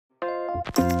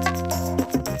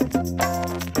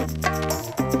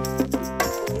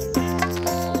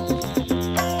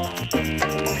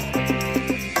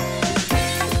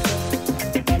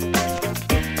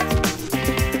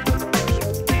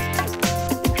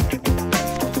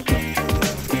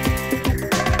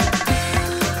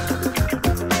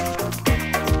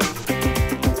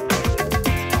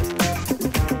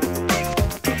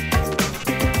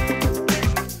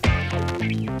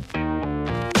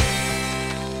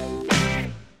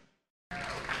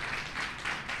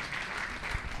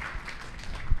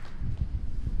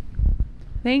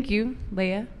Thank you,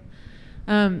 Leah.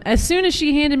 As soon as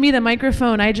she handed me the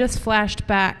microphone, I just flashed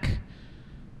back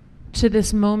to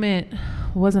this moment.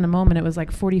 It wasn't a moment, it was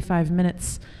like 45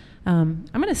 minutes. I'm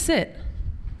going to sit.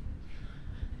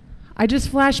 I just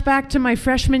flashed back to my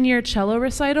freshman year cello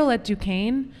recital at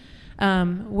Duquesne,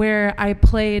 where I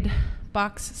played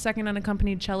Bach's Second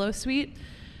Unaccompanied Cello Suite,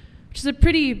 which is a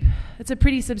pretty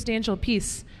substantial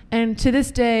piece. And to this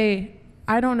day,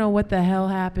 I don't know what the hell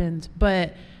happened,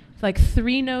 but like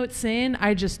 3 notes in,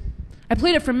 I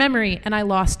played it from memory and I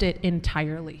lost it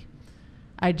entirely.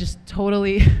 I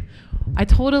totally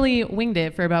winged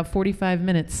it for about 45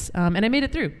 minutes, and I made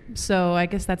it through. So I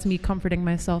guess that's me comforting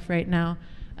myself right now.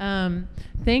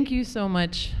 Thank you so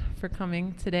much for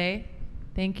coming today.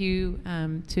 Thank you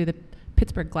to the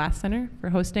Pittsburgh Glass Center for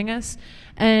hosting us,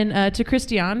 and to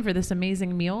Christiane for this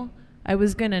amazing meal. I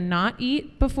was gonna not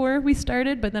eat before we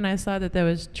started, but then I saw that there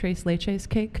was tres leches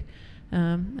cake.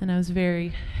 And I was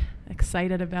very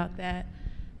excited about that.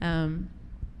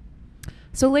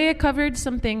 So Leah covered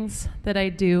some things that I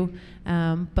do,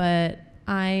 but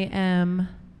I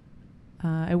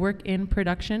work in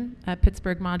production at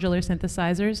Pittsburgh Modular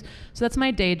Synthesizers. So that's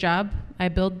my day job. I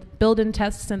build and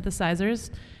test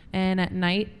synthesizers, and at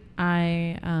night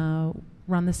I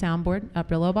run the soundboard,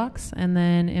 upper low box, and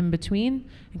then in between,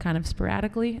 and kind of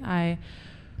sporadically, I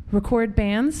record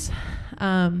bands.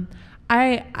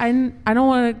 I don't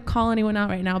want to call anyone out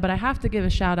right now, but I have to give a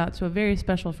shout out to a very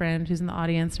special friend who's in the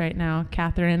audience right now,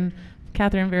 Catherine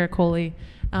Vericoli.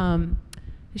 I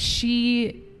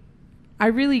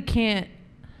really can't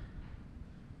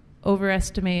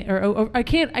overestimate, or I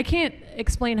can't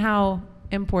explain how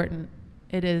important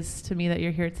it is to me that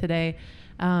you're here today.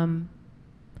 In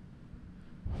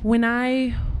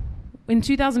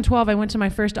 2012, I went to my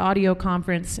first audio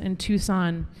conference in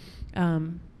Tucson,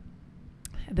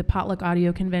 the Potluck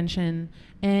Audio Convention,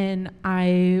 and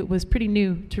I was pretty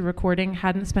new to recording,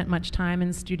 hadn't spent much time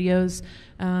in studios,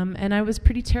 and I was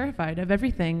pretty terrified of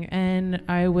everything. And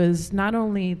I was not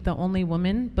only the only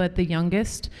woman, but the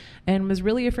youngest, and was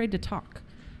really afraid to talk.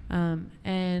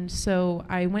 And so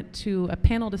I went to a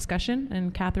panel discussion,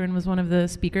 and Catherine was one of the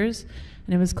speakers,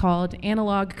 and it was called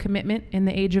Analog Commitment in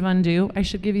the Age of Undo. I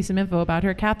should give you some info about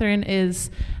her. Catherine is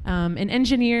an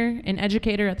engineer, an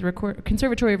educator at the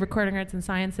Conservatory of Recording Arts and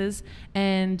Sciences,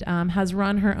 and has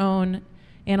run her own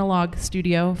analog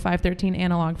studio, 513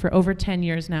 Analog, for over 10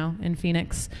 years now in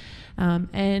Phoenix.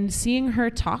 And seeing her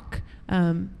talk,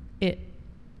 it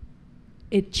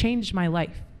changed my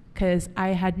life, because I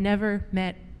had never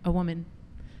met a woman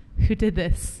who did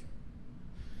this.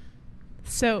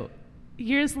 So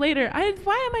years later,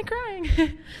 why am I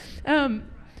crying?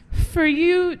 For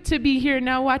you to be here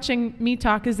now watching me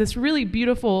talk is this really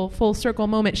beautiful full circle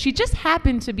moment. She just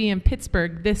happened to be in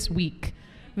Pittsburgh this week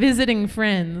visiting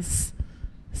friends.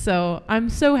 So I'm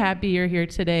so happy you're here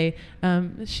today.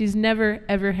 She's never,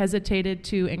 ever hesitated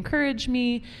to encourage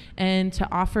me and to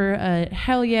offer a,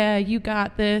 hell yeah, you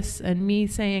got this, and me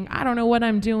saying, I don't know what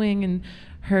I'm doing, and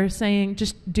her saying,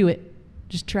 just do it.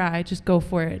 Just try, just go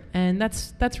for it. And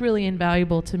that's really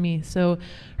invaluable to me. So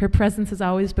her presence has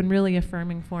always been really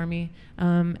affirming for me.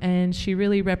 And she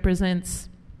really represents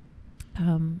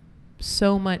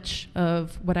so much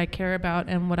of what I care about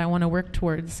and what I want to work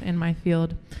towards in my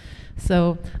field.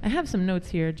 So I have some notes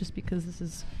here just because this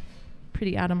is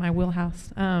pretty out of my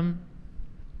wheelhouse.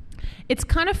 It's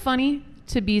kind of funny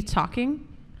to be talking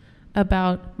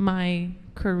about my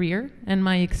career and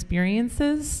my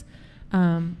experiences.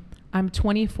 I'm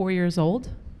 24 years old.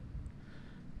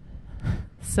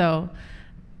 So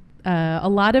a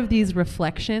lot of these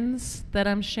reflections that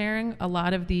I'm sharing, a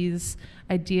lot of these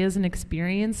ideas and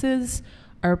experiences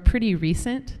are pretty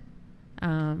recent.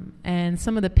 And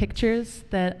some of the pictures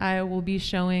that I will be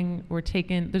showing were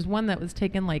taken, there's one that was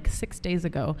taken like 6 days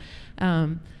ago.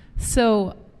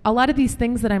 So a lot of these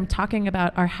things that I'm talking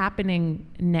about are happening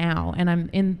now, and I'm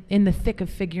in the thick of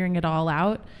figuring it all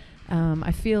out.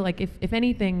 I feel like if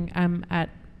anything, I'm at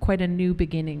quite a new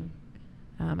beginning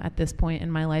at this point in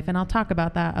my life, and I'll talk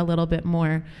about that a little bit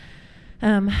more.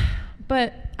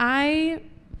 But I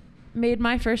made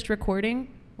my first recording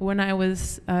when I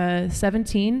was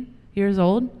 17 years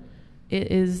old.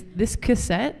 It is this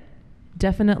cassette.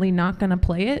 Definitely not going to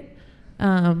play it,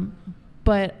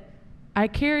 but I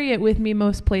carry it with me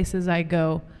most places I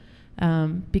go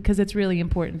because it's really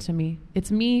important to me.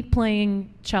 It's me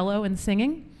playing cello and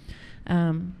singing,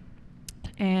 and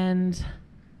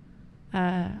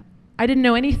I didn't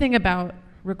know anything about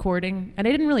recording, and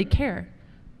I didn't really care,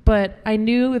 but I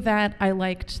knew that I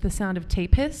liked the sound of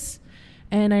tape hiss,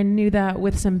 and I knew that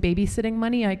with some babysitting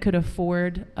money I could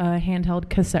afford a handheld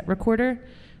cassette recorder,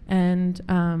 and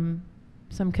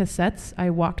some cassettes. I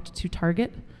walked to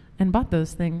Target and bought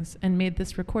those things and made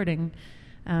this recording.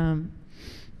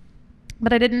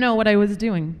 But I didn't know what I was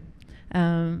doing.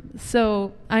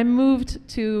 So I moved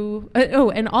to,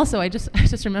 and also I just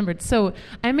remembered. So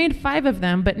I made 5 of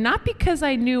them, but not because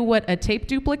I knew what a tape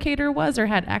duplicator was or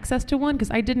had access to one,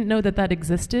 because I didn't know that that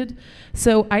existed.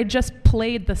 So I just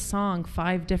played the song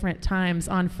 5 different times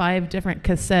on 5 different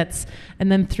cassettes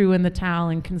and then threw in the towel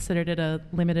and considered it a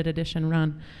limited edition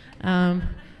run.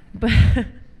 But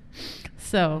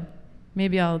so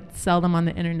maybe I'll sell them on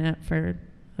the internet for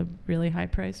a really high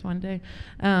price one day.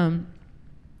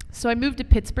 So I moved to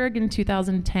Pittsburgh in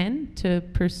 2010 to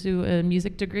pursue a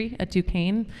music degree at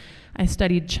Duquesne. I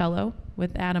studied cello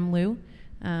with Adam Liu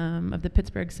of the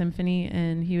Pittsburgh Symphony,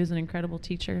 and he was an incredible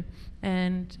teacher.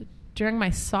 And during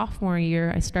my sophomore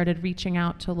year, I started reaching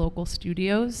out to local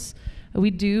studios.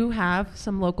 We do have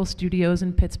some local studios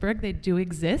in Pittsburgh. They do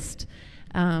exist.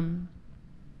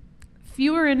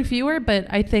 Fewer and fewer, but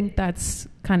I think that's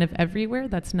kind of everywhere.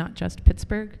 That's not just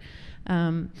Pittsburgh.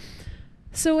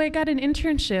 So I got an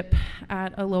internship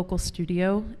at a local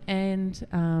studio,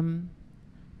 and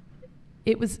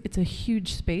it's a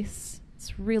huge space.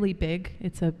 It's really big.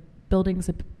 It's a building's,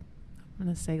 I'm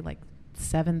gonna say like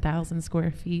 7,000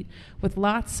 square feet, with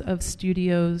lots of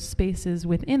studio spaces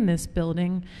within this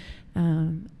building.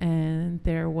 And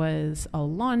there was a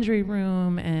laundry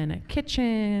room and a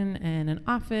kitchen and an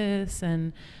office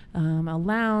and a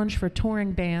lounge for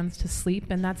touring bands to sleep,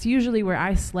 and that's usually where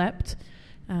I slept.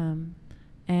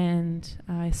 And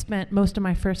I spent most of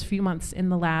my first few months in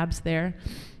the labs there.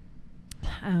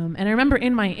 And I remember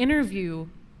in my interview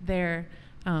there,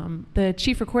 the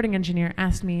chief recording engineer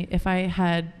asked me if I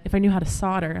knew how to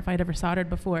solder, if I'd ever soldered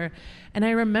before. And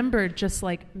I remember just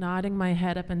like nodding my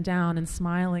head up and down and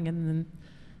smiling and then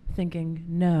thinking,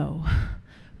 no.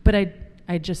 But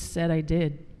I just said I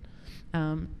did.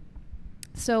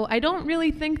 So I don't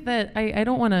really think that, I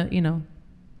don't want to,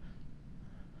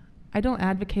 I don't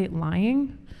advocate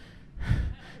lying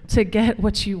to get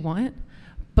what you want.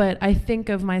 But I think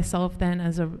of myself then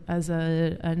as a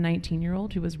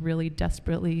 19-year-old who was really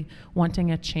desperately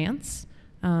wanting a chance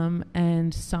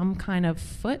and some kind of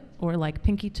foot or like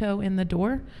pinky toe in the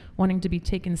door, wanting to be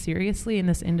taken seriously in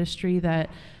this industry that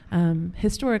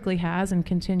historically has and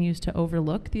continues to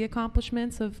overlook the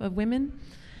accomplishments of women.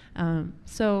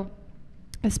 So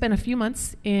I spent a few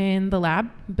months in the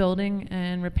lab building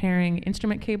and repairing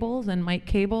instrument cables and mic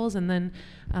cables, and then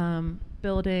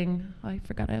building. I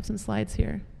forgot I have some slides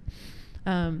here.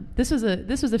 This was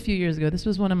a few years ago. This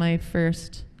was one of my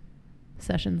first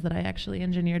sessions that I actually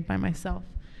engineered by myself.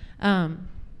 But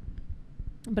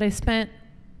I spent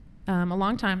a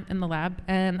long time in the lab,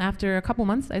 and after a couple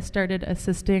months, I started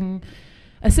assisting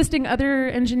other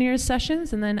engineers'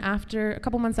 sessions, and then after a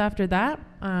couple months after that,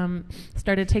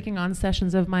 started taking on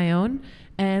sessions of my own.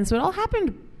 And so it all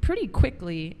happened pretty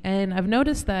quickly, and I've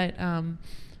noticed that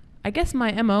I guess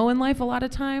my MO in life a lot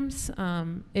of times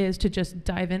is to just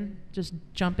dive in, just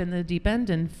jump in the deep end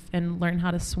and learn how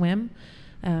to swim,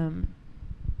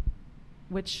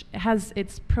 which has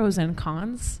its pros and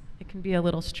cons. It can be a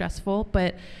little stressful,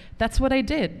 but that's what I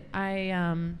did.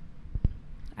 I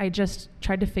just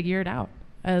tried to figure it out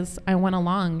as I went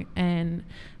along, and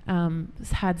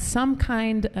had some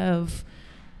kind of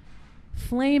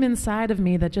flame inside of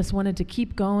me that just wanted to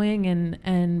keep going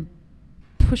and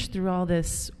push through all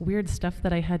this weird stuff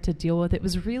that I had to deal with. It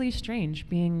was really strange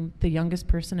being the youngest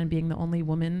person and being the only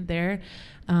woman there.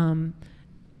 To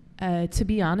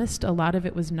be honest, a lot of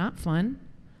it was not fun.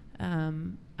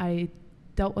 I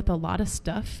dealt with a lot of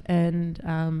stuff and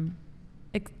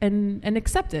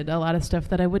accepted a lot of stuff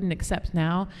that I wouldn't accept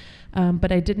now,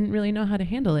 but I didn't really know how to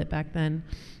handle it back then.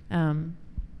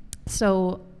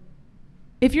 So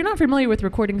if you're not familiar with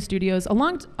recording studios, a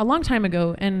long time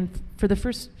ago, and for the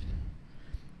first,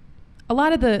 a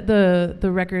lot of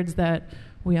the records that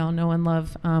we all know and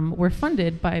love were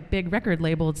funded by big record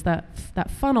labels that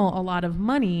funnel a lot of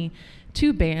money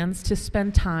to bands to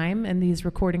spend time in these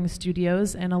recording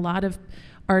studios, and a lot of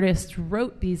artists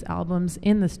wrote these albums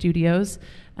in the studios.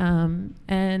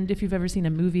 And if you've ever seen a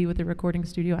movie with a recording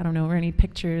studio, I don't know, or any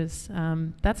pictures,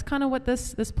 that's kind of what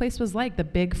this place was like.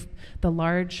 The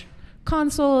large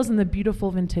consoles and the beautiful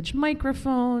vintage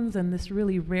microphones and this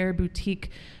really rare boutique,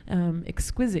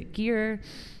 exquisite gear.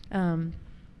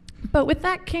 But with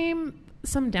that came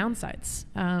some downsides,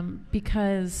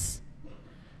 because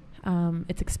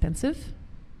it's expensive.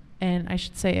 And I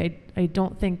should say, I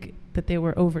don't think that they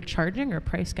were overcharging or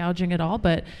price gouging at all,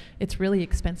 but it's really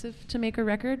expensive to make a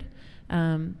record.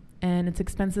 And it's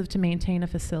expensive to maintain a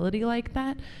facility like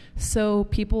that. So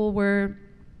people were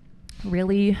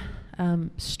really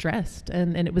stressed.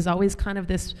 And it was always kind of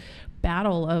this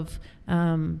battle of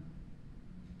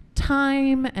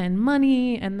time and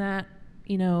money, and that,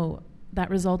 that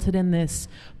resulted in this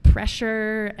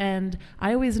pressure. And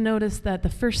I always noticed that the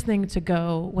first thing to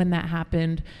go when that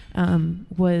happened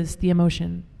was the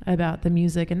emotion about the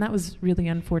music, and that was really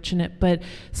unfortunate, but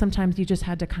sometimes you just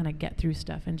had to kind of get through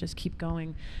stuff and just keep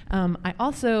going. I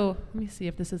also, let me see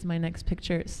if this is my next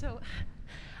picture. So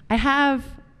I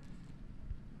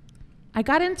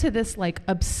got into this like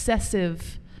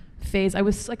obsessive phase. I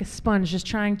was like a sponge, just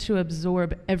trying to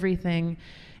absorb everything.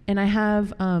 And I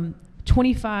have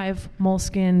 25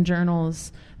 Moleskine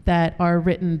journals that are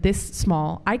written this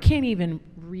small. I can't even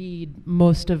read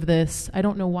most of this. I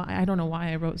don't know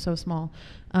why I wrote so small.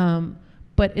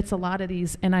 But it's a lot of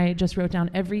these, and I just wrote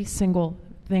down every single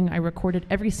thing I recorded,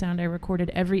 every sound I recorded,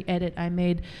 every edit I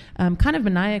made, kind of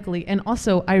maniacally. And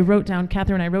also, I wrote down,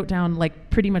 Catherine, like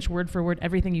pretty much word for word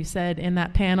everything you said in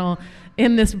that panel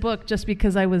in this book, just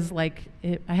because I was like,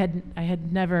 I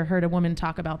had never heard a woman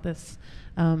talk about this,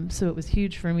 so it was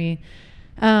huge for me.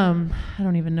 I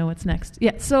don't even know what's next.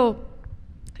 Yeah, so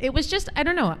it was just, I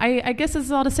don't know. I guess this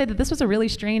is all to say that this was a really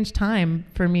strange time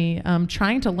for me,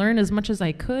 trying to learn as much as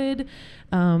I could,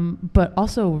 but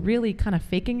also really kind of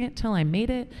faking it till I made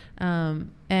it.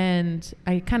 And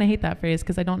I kind of hate that phrase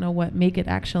because I don't know what make it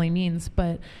actually means.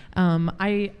 But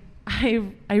I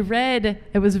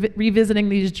was revisiting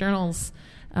these journals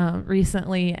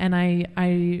recently, and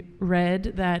I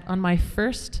read that on my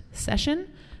first session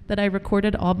that I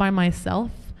recorded all by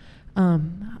myself,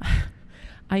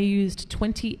 I used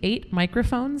 28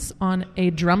 microphones on a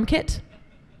drum kit.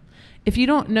 If you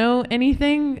don't know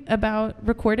anything about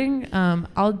recording,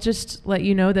 I'll just let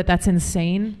you know that that's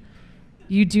insane.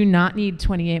 You do not need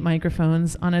 28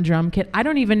 microphones on a drum kit. I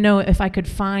don't even know if I could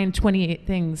find 28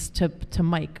 things to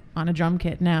mic on a drum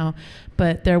kit now,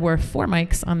 but there were 4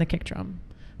 mics on the kick drum.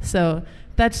 So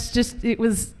that's just,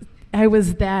 I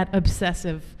was that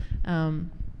obsessive.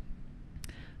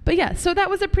 But yeah, so that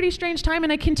was a pretty strange time,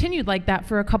 and I continued like that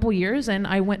for a couple years, and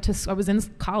I was in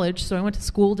college, so I went to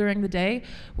school during the day,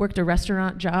 worked a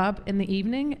restaurant job in the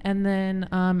evening, and then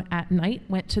at night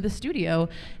went to the studio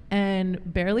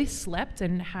and barely slept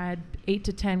and had 8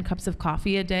 to 10 cups of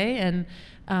coffee a day, and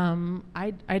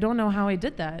I don't know how I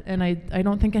did that, and I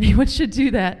don't think anyone should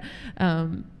do that.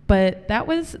 But that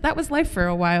was life for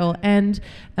a while, and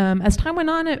as time went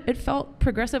on, it felt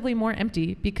progressively more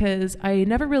empty because I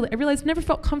realized I never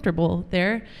felt comfortable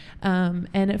there, and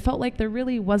it felt like there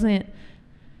really wasn't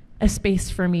a space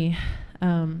for me,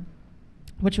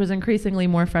 which was increasingly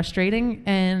more frustrating.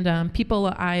 And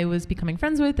people I was becoming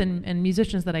friends with and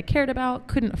musicians that I cared about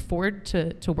couldn't afford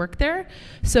to work there.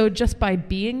 So just by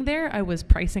being there, I was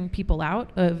pricing people out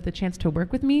of the chance to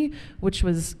work with me, which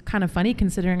was kind of funny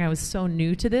considering I was so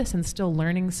new to this and still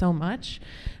learning so much.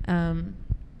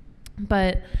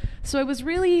 But so I was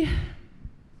really,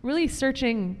 really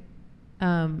searching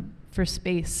for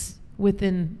space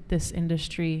within this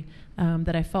industry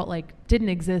that I felt like didn't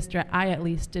exist, or I at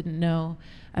least didn't know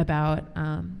about.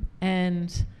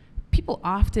 And people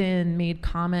often made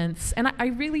comments, and I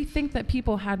really think that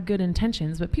people had good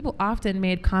intentions, but people often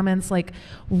made comments like,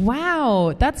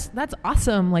 wow, that's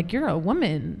awesome, like you're a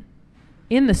woman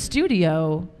in the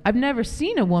studio. I've never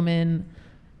seen a woman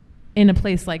in a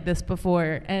place like this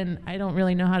before, and I don't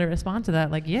really know how to respond to that.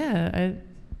 Like, yeah,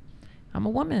 I'm a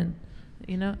woman,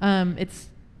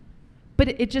 But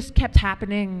it just kept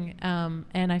happening,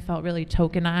 and I felt really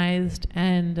tokenized,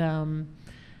 and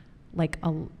like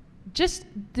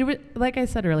I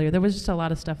said earlier, there was just a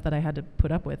lot of stuff that I had to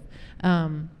put up with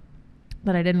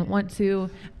that I didn't want to.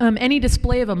 Any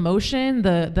display of emotion,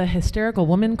 the hysterical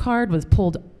woman card was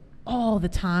pulled all the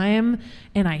time,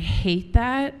 and I hate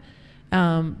that.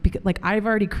 Because like I've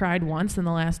already cried once in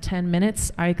the last 10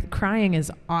 minutes. Crying is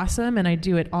awesome, and I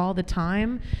do it all the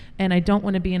time, and I don't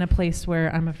want to be in a place where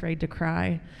I'm afraid to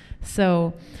cry.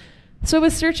 So I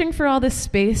was searching for all this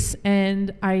space,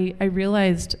 and I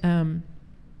realized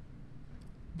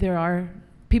there are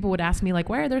people would ask me, like,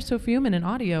 why are there so few women in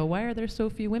audio? Why are there so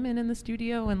few women in the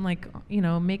studio and, like,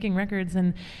 making records?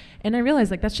 And I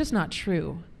realized, like, that's just not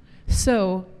true.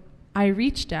 So I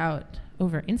reached out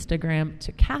over Instagram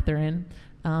to Catherine,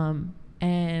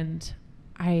 and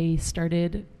I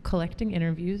started collecting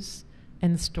interviews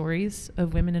and stories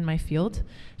of women in my field.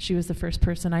 She was the first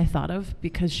person I thought of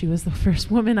because she was the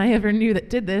first woman I ever knew that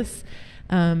did this.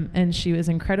 And she was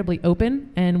incredibly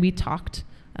open, and we talked.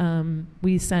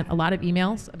 We sent a lot of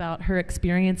emails about her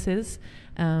experiences.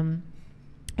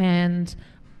 And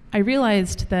I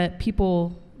realized that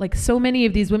people, like, so many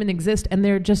of these women exist and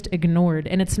they're just ignored.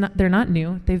 And they're not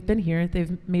new. They've been here.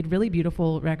 They've made really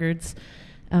beautiful records.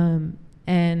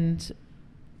 And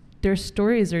their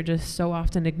stories are just so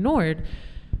often ignored.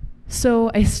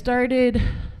 So I started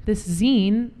this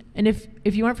zine, and if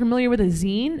you aren't familiar with a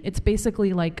zine, it's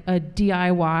basically like a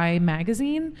DIY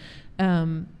magazine.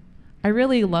 I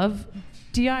really love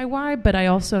DIY, but I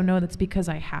also know that's because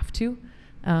I have to,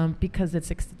 because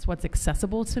it's what's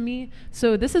accessible to me.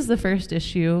 So this is the first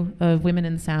issue of Women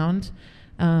in Sound,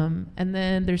 and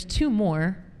then there's 2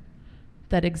 more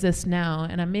that exist now,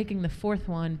 and I'm making the 4th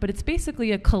one, but it's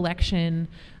basically a collection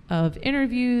of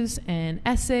interviews and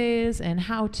essays and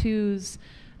how-tos,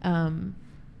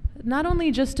 not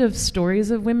only just of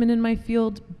stories of women in my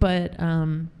field, but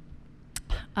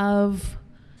of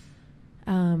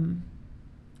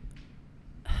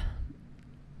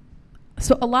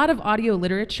so a lot of audio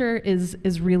literature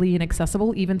is really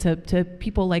inaccessible even to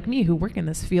people like me who work in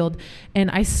this field, and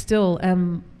I still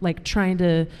am, like, trying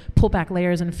to pull back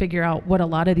layers and figure out what a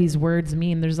lot of these words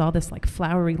mean. There's all this, like,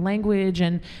 flowery language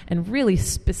and really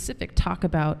specific talk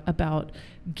about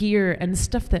gear and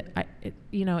stuff that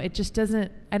it just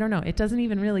doesn't, I don't know, it doesn't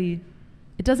even really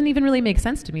make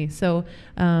sense to me. So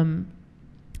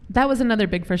that was another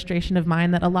big frustration of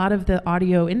mine, that a lot of the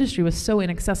audio industry was so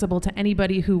inaccessible to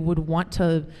anybody who would want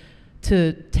to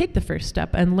take the first step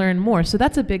and learn more. So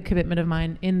that's a big commitment of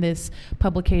mine in this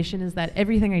publication, is that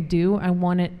everything I do, I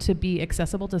want it to be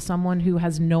accessible to someone who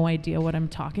has no idea what I'm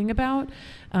talking about.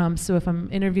 So if I'm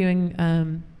interviewing,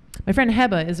 my friend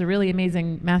Heba is a really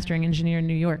amazing mastering engineer in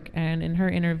New York, and in her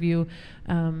interview,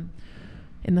 in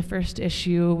the first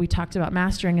issue, we talked about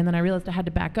mastering, and then I realized I had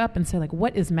to back up and say, like,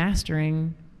 what is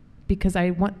mastering? Because I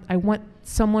want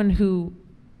someone who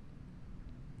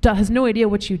has no idea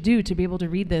what you do to be able to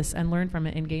read this and learn from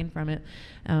it and gain from it.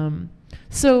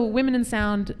 So Women in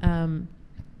Sound,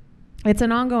 it's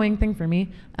an ongoing thing for me,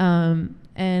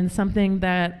 and something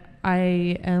that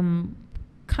I am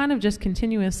kind of just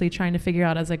continuously trying to figure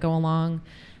out as I go along.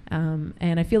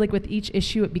 And I feel like with each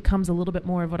issue, it becomes a little bit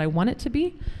more of what I want it to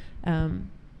be.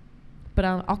 But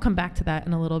I'll come back to that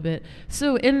in a little bit.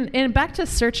 So in back to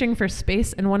searching for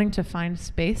space and wanting to find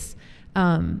space,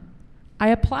 I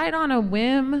applied on a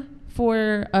whim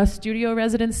for a studio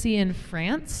residency in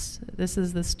France. This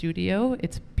is the studio.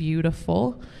 It's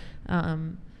beautiful.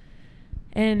 And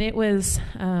it was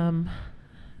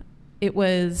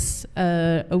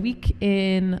a week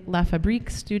in La Fabrique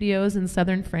Studios in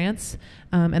southern France.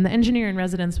 And the engineer in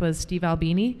residence was Steve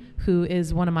Albini, who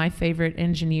is one of my favorite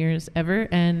engineers ever.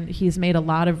 And he's made a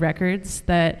lot of records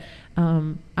that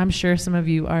I'm sure some of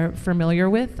you are familiar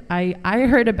with. I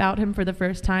heard about him for the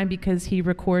first time because he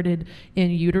recorded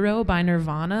In Utero by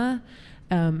Nirvana.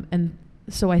 And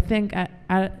so I think at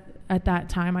that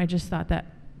time, I just thought that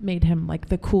made him, like,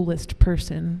 the coolest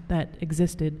person that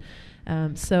existed.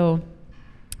 So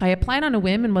I applied on a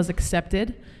whim and was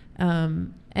accepted.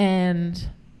 And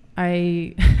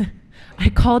I I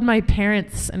called my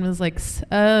parents and was like,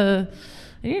 I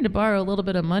need to borrow a little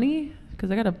bit of money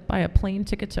because I got to buy a plane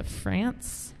ticket to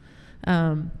France.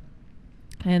 And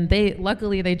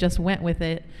luckily they just went with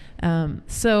it.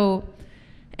 So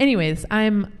anyways,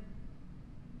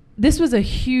 this was a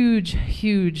huge,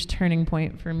 huge turning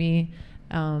point for me.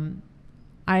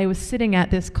 I was sitting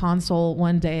at this console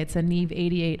one day. It's a Neve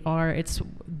 88R. It's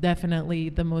definitely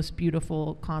the most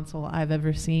beautiful console I've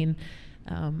ever seen.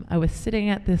 I was sitting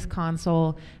at this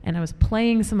console and I was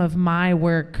playing some of my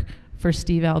work for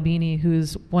Steve Albini,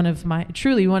 who's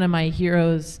truly one of my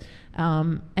heroes.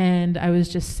 And I was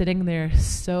just sitting there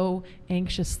so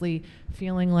anxiously,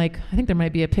 feeling like, I think there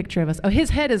might be a picture of us. Oh,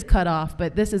 his head is cut off,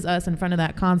 but this is us in front of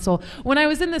that console. When I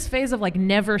was in this phase of, like,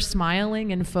 never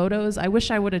smiling in photos, I wish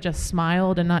I would have just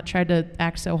smiled and not tried to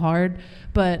act so hard.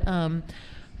 But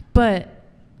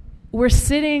we're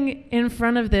sitting in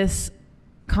front of this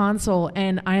console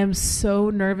and I am so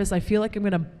nervous. I feel like I'm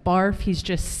gonna barf. He's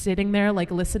just sitting there,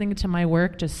 like, listening to my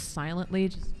work, just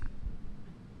silently,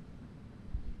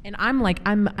 and I'm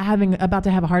about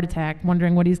to have a heart attack,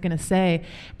 wondering what he's gonna say.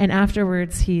 And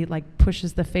afterwards, he, like,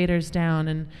 pushes the faders down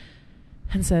and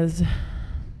and says,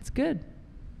 "It's good."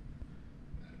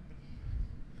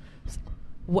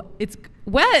 What? It's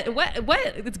what?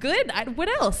 It's good. What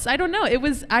else? I don't know. It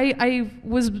was. I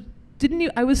was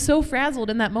so frazzled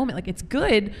in that moment. Like, it's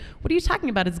good. What are you talking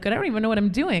about? It's good. I don't even know what I'm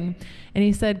doing. And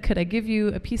he said, "Could I give you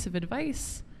a piece of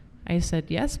advice?" I said,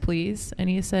 "Yes, please." And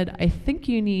he said, "I think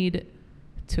you need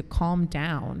to calm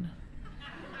down.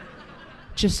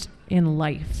 Just in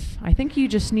life. I think you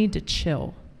just need to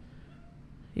chill.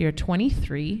 You're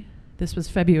 23. This was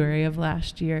February of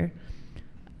last year.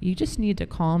 You just need to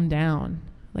calm down.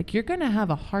 Like, you're going to have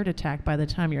a heart attack by the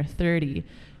time you're 30.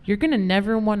 You're going to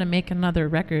never want to make another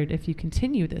record if you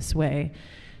continue this way."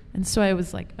 And so I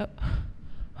was like, "Oh,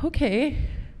 okay,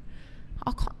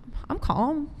 I'm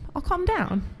calm. I'll calm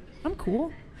down. I'm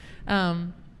cool."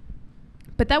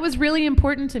 But that was really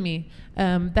important to me.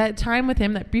 That time with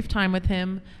him, that brief time with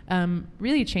him,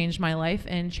 really changed my life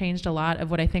and changed a lot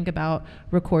of what I think about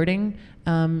recording.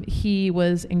 He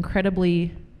was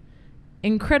incredibly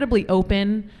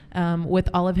open with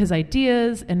all of his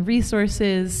ideas and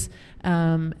resources,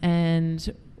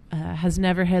 and has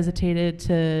never hesitated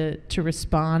to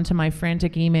respond to my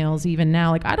frantic emails. Even now,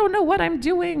 like, I don't know what I'm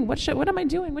doing. What am I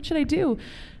doing? What should I do?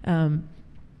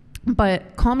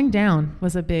 But calming down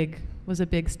was a big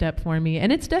step for me,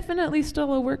 and it's definitely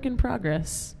still a work in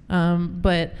progress.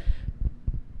 But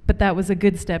that was a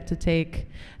good step to take.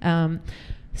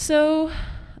 So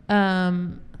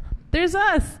there's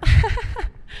us.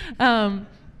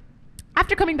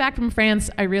 After coming back from France,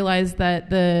 I realized that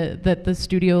the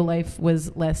studio life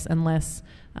was less and less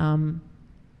of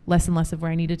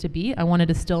where I needed to be. I wanted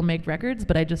to still make records,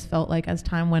 but I just felt like as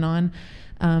time went on,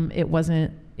 it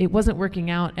wasn't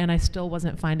working out, and I still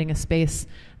wasn't finding a space.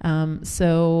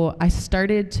 So I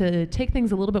started to take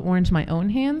things a little bit more into my own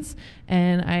hands,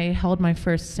 and I held my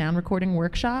first sound recording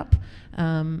workshop.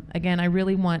 Again, I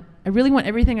really want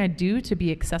everything I do to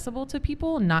be accessible to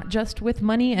people, not just with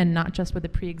money and not just with a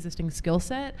pre-existing skill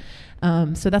set.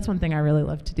 So that's one thing I really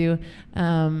love to do.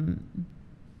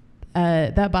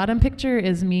 That bottom picture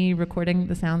is me recording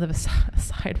the sounds of a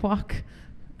sidewalk.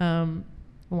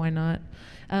 Why not?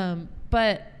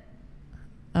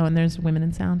 And there's women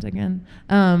in sound again.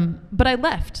 But I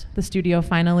left the studio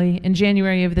finally in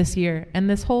January of this year. And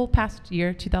this whole past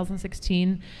year,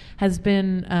 2016, has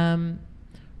been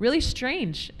really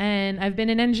strange. And I've been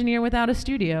an engineer without a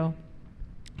studio.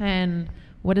 And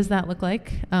what does that look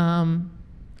like?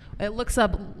 It looks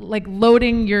up like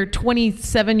loading your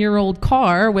 27-year-old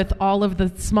car with all of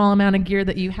the small amount of gear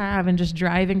that you have and just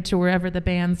driving to wherever the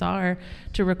bands are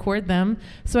to record them.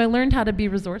 So I learned how to be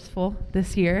resourceful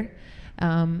this year,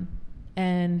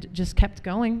 and just kept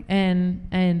going.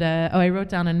 And I wrote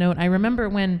down a note. I remember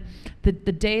when the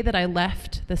day that I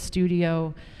left the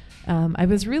studio, I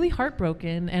was really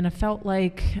heartbroken, and I felt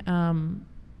like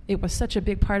it was such a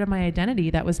big part of my identity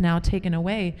that was now taken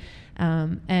away.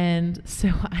 And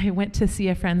so I went to see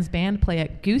a friend's band play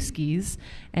at Gooski's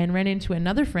and ran into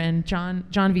another friend, John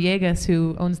Villegas,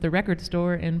 who owns the record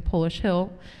store in Polish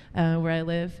Hill, where I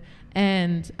live.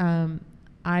 And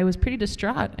I was pretty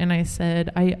distraught, and I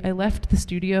said, I left the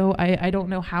studio. I don't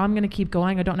know how I'm going to keep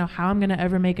going. I don't know how I'm going to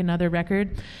ever make another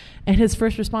record. And his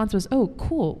first response was, "Oh,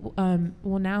 cool.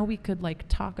 Well, now we could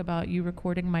talk about you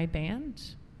recording my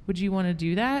band. Would you want to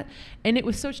do that?" And it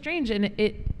was so strange, and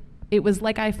it was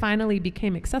like I finally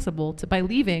became accessible by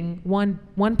leaving one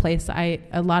place.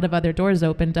 A lot of other doors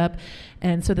opened up,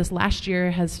 and so this last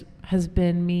year has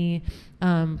been me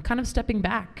kind of stepping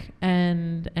back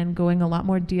and going a lot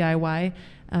more DIY,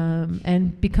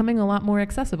 and becoming a lot more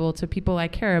accessible to people I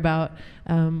care about,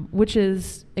 which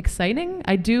is exciting.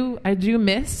 I do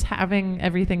miss having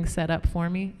everything set up for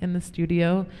me in the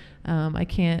studio. I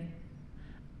can't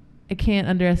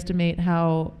underestimate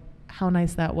how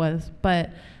nice that was.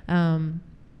 But I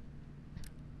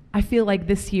feel like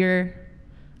this year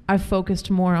I've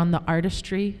focused more on the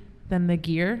artistry than the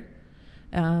gear.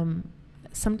 And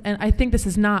I think this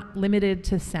is not limited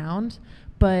to sound,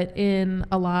 but in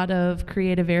a lot of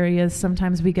creative areas,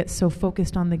 sometimes we get so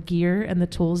focused on the gear and the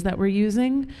tools that we're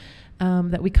using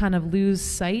that we kind of lose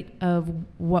sight of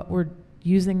what we're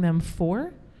using them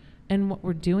for and what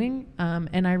we're doing.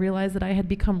 And I realized that I had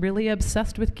become really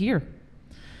obsessed with gear.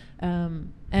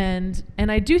 And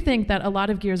I do think that a lot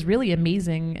of gear is really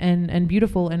amazing and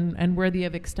beautiful and worthy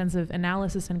of extensive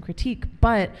analysis and critique,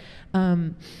 but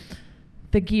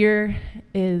the gear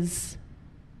is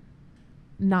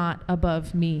not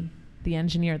above me, the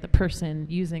engineer, the person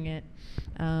using it.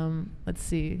 Let's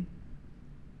see.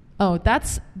 Oh,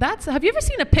 that's. Have you ever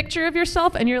seen a picture of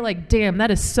yourself and you're like, damn, that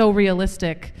is so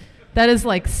realistic? That is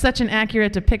like such an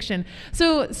accurate depiction.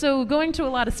 So going to a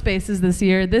lot of spaces this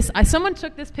year. Someone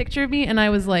took this picture of me, and I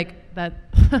was like,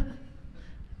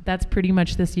 that's pretty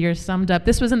much this year summed up.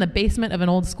 This was in the basement of an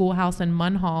old schoolhouse in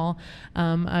Munhall.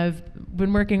 I've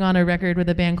been working on a record with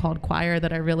a band called Choir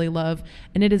that I really love,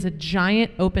 and it is a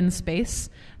giant open space.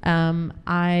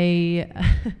 I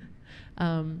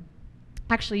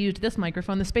actually used this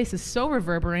microphone. The space is so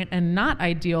reverberant and not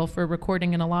ideal for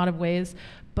recording in a lot of ways,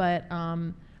 but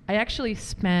I actually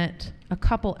spent a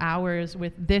couple hours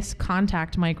with this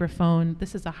contact microphone.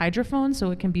 This is a hydrophone,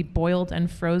 so it can be boiled and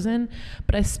frozen.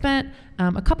 But I spent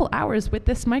a couple hours with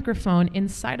this microphone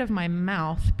inside of my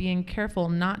mouth, being careful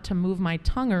not to move my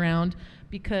tongue around,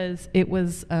 because it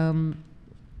was I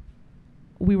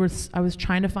was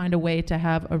trying to find a way to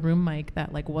have a room mic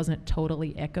that like wasn't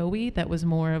totally echoey, that was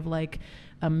more of like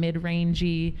a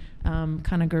mid-rangey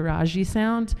kind of garagey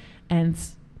sound, and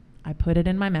I put it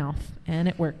in my mouth, and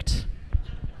it worked.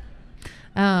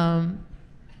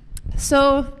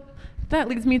 So that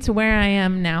leads me to where I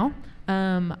am now.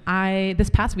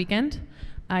 This past weekend,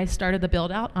 I started the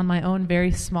build out on my own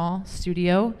very small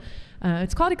studio.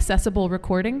 It's called Accessible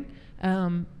Recording.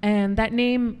 And that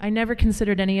name, I never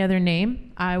considered any other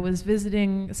name. I was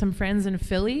visiting some friends in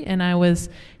Philly, and I was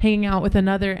hanging out with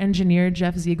another engineer,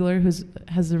 Jeff Ziegler, who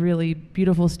has a really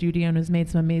beautiful studio and has made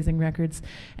some amazing records.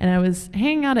 And I was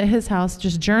hanging out at his house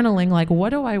just journaling, like, what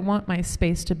do I want my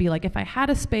space to be like? If I had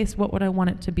a space, what would I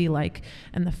want it to be like?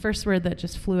 And the first word that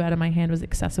just flew out of my hand was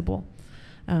accessible.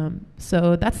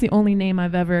 So that's the only name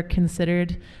I've ever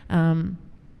considered.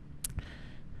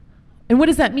 And what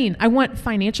does that mean? I want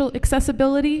financial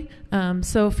accessibility.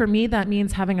 So for me, that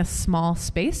means having a small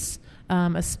space,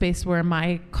 a space where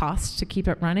my costs to keep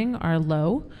it running are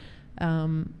low.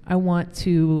 I want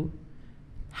to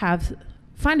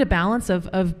find a balance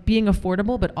of being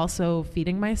affordable, but also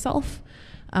feeding myself.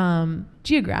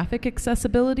 Geographic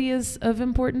accessibility is of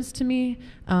importance to me.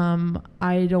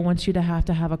 I don't want you to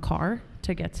have a car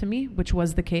to get to me, which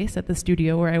was the case at the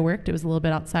studio where I worked. It was a little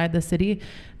bit outside the city.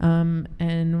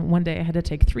 And one day I had to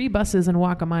take 3 buses and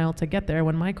walk a mile to get there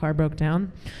when my car broke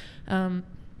down. I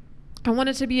want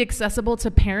it to be accessible to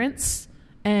parents.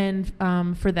 And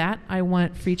for that, I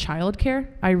want free childcare.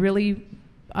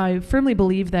 I firmly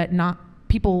believe that not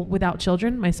people without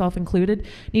children, myself included,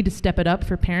 need to step it up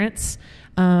for parents.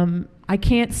 I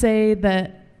can't say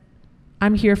that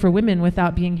I'm here for women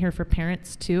without being here for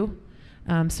parents too.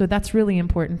 So that's really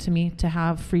important to me, to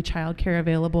have free childcare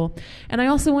available. And I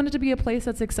also want it to be a place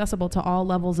that's accessible to all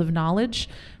levels of knowledge.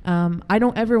 I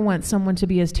don't ever want someone to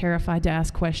be as terrified to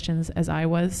ask questions as I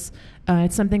was.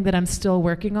 It's something that I'm still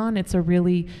working on. It's a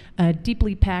really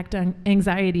deeply packed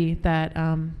anxiety that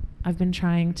I've been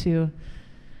trying to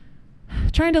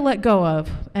let go of.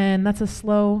 And that's a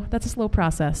slow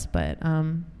process, but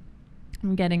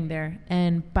I'm getting there.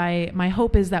 And my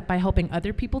hope is that by helping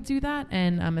other people do that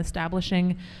and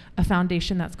establishing a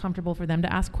foundation that's comfortable for them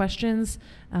to ask questions,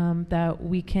 that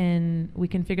we can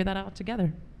figure that out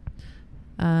together.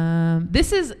 I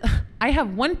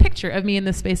have one picture of me in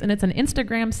this space, and it's an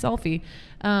Instagram selfie.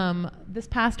 This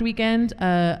past weekend,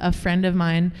 a friend of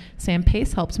mine, Sam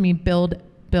Pace, helped me build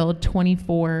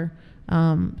 24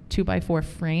 2x4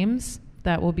 frames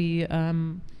that will be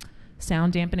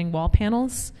sound dampening wall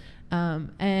panels.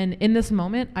 And in this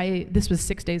moment, this was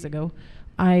 6 days ago,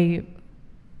 I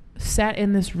sat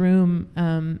in this room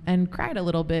and cried a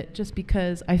little bit, just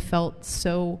because I felt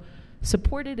so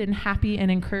supported and happy and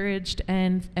encouraged,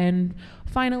 and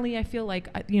finally I feel like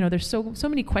there's so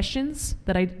many questions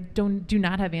that I do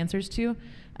not have answers to.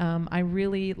 I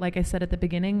really, like I said at the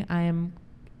beginning, I'm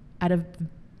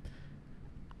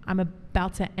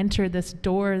about to enter this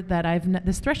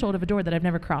threshold of a door that I've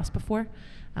never crossed before.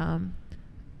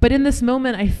 But in this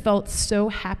moment, I felt so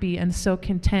happy and so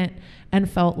content, and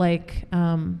felt like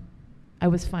I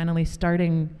was finally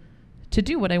starting to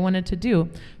do what I wanted to do.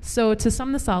 So to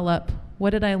sum this all up,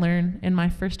 what did I learn in my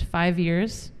first 5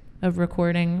 years of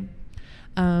recording?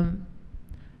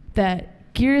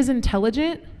 That gear is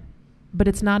intelligent, but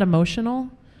it's not emotional,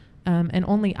 and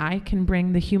only I can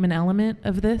bring the human element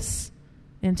of this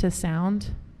into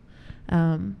sound.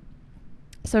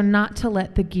 So not to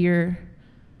let the gear...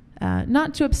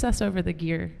 not to obsess over the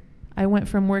gear. I went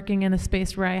from working in a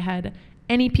space where I had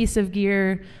any piece of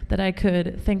gear that I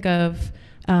could think of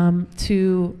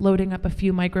to loading up a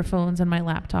few microphones and my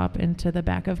laptop into the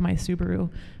back of my Subaru.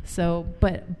 So,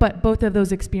 but both of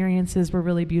those experiences were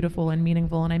really beautiful and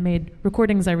meaningful, and I made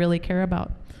recordings I really care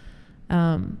about.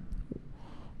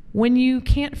 When you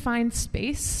can't find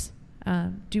space,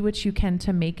 do what you can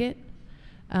to make it.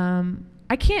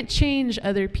 I can't change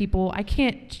other people. I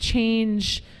can't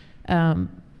change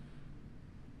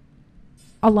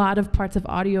a lot of parts of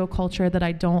audio culture that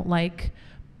I don't like,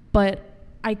 but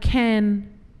I can,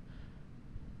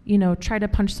 try to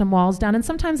punch some walls down. And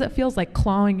sometimes it feels like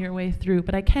clawing your way through,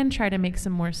 but I can try to make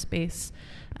some more space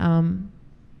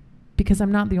because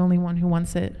I'm not the only one who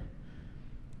wants it.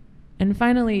 And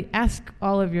finally, ask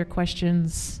all of your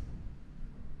questions.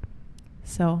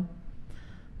 So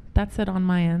that's it on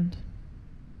my end.